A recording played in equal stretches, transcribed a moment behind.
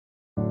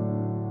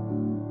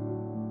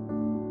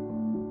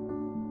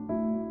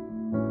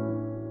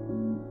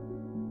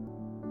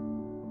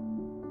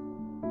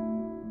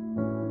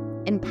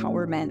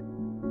empowerment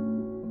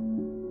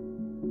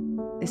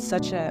is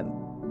such a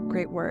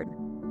great word.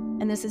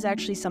 And this is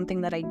actually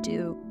something that I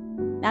do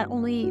not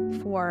only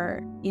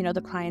for,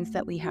 the clients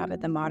that we have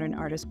at the Modern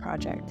Artist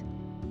Project,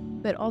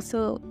 but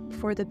also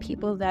for the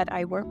people that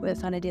I work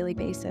with on a daily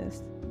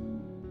basis.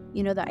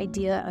 The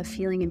idea of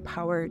feeling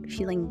empowered,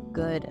 feeling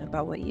good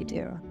about what you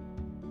do.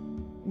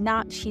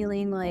 Not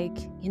feeling like,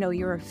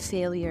 you're a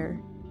failure,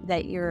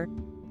 that you're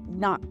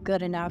not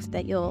good enough,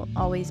 that you'll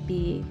always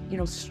be,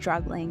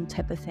 struggling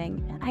type of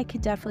thing. And I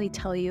could definitely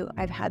tell you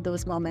I've had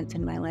those moments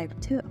in my life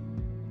too.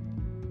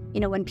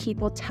 When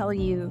people tell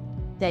you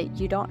that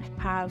you don't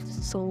have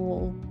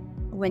soul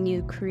when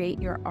you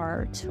create your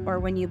art or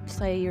when you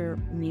play your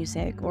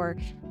music, or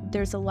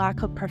there's a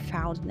lack of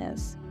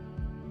profoundness.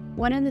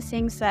 One of the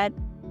things that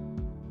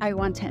I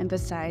want to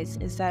emphasize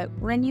is that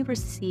when you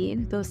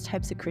receive those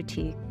types of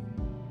critique,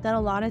 that a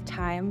lot of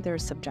time they're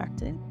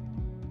subjective.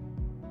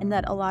 And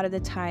that a lot of the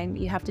time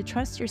you have to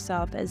trust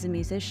yourself as a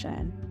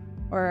musician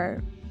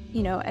or,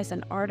 as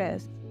an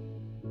artist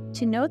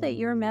to know that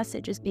your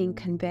message is being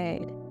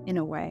conveyed in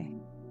a way.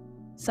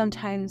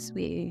 Sometimes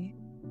we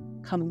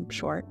come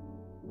short.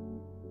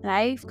 And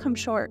I've come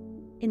short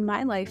in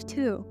my life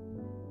too.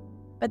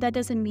 But that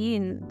doesn't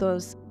mean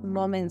those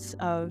moments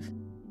of,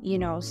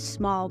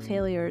 small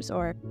failures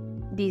or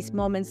these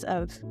moments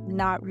of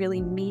not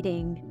really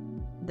meeting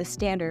the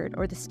standard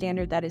or the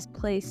standard that is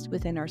placed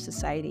within our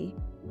society,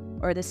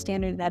 or the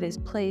standard that is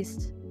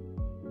placed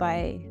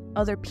by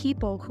other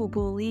people who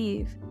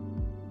believe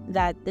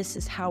that this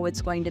is how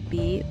it's going to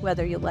be,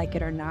 whether you like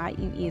it or not.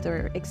 You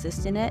either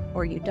exist in it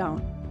or you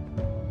don't.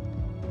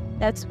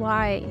 That's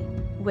why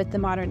with the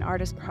Modern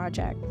Artist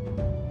Project,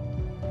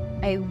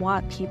 I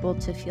want people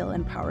to feel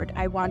empowered.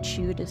 I want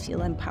you to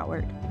feel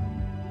empowered.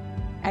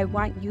 I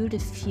want you to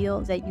feel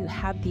that you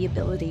have the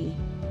ability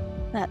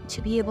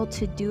to be able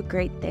to do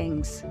great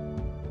things,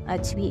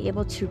 to be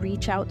able to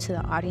reach out to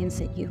the audience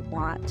that you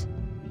want,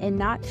 and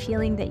not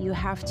feeling that you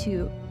have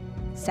to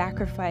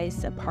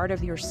sacrifice a part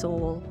of your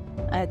soul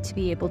to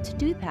be able to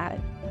do that.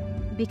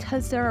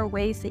 Because there are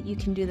ways that you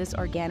can do this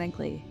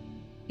organically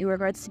in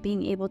regards to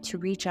being able to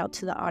reach out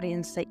to the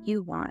audience that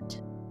you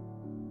want,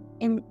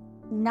 and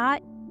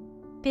not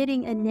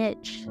fitting a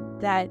niche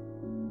that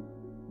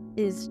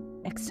is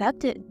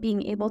accepted,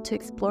 being able to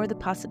explore the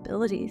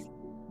possibilities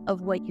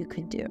of what you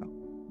could do,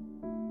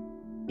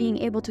 being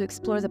able to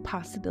explore the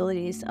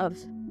possibilities of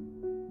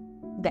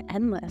the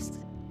endless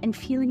and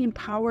feeling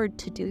empowered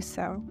to do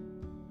so.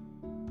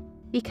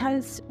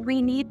 Because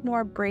we need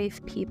more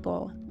brave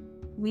people.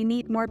 We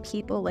need more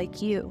people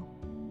like you.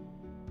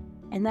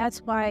 And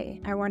that's why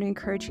I want to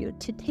encourage you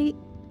to take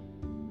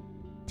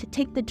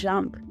the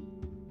jump,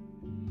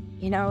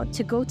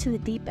 to go to the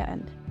deep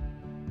end,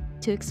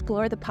 to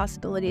explore the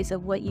possibilities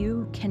of what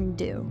you can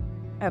do,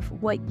 of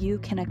what you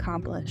can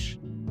accomplish,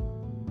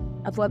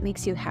 of what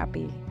makes you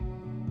happy.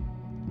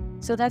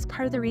 So that's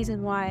part of the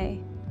reason why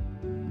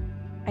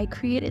I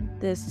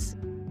created this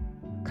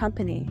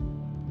company.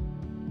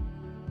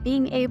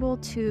 Being able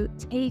to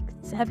take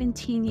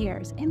 17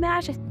 years,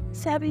 imagine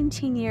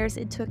 17 years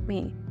it took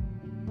me,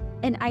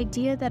 an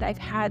idea that I've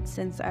had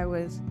since I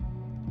was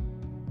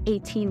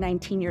 18,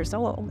 19 years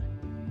old,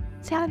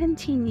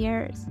 17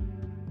 years,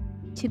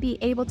 to be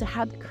able to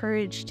have the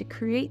courage to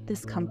create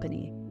this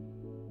company,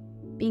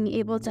 being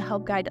able to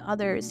help guide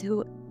others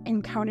who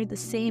encountered the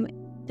same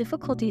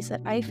difficulties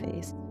that I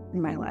faced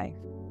in my life,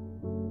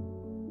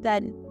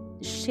 that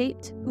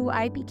shaped who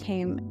I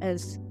became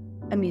as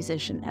a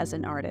musician, as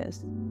an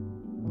artist,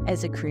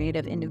 as a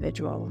creative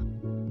individual,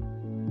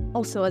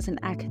 also as an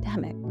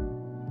academic.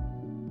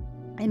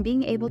 And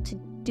being able to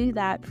do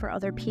that for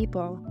other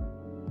people,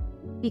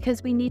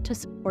 because we need to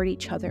support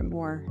each other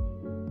more.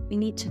 We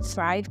need to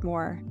thrive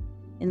more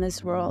in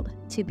this world,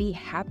 to be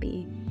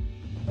happy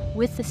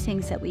with the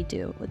things that we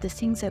do, with the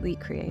things that we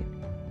create.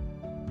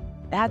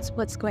 That's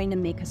what's going to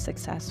make us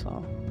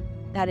successful.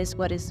 That is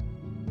what is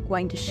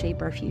going to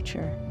shape our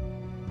future.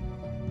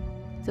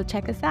 So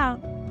check us out.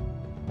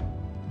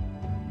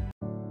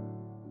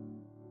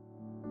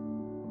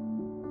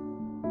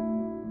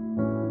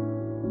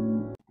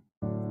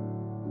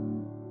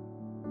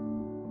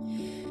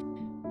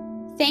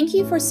 Thank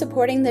you for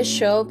supporting this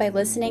show by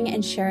listening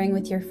and sharing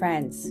with your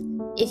friends.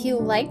 If you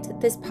liked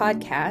this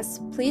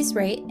podcast, please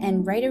rate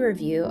and write a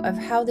review of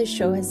how this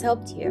show has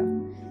helped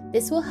you.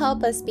 This will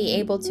help us be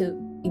able to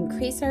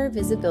increase our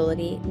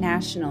visibility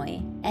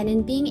nationally and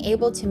in being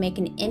able to make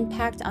an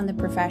impact on the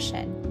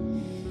profession.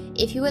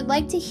 If you would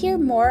like to hear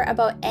more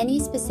about any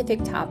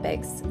specific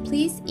topics,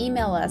 please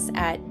email us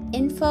at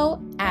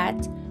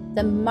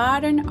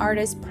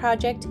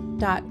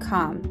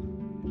info@themodernartistproject.com.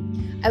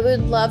 I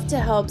would love to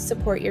help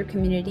support your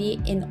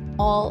community in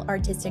all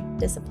artistic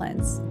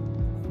disciplines.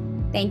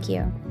 Thank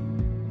you.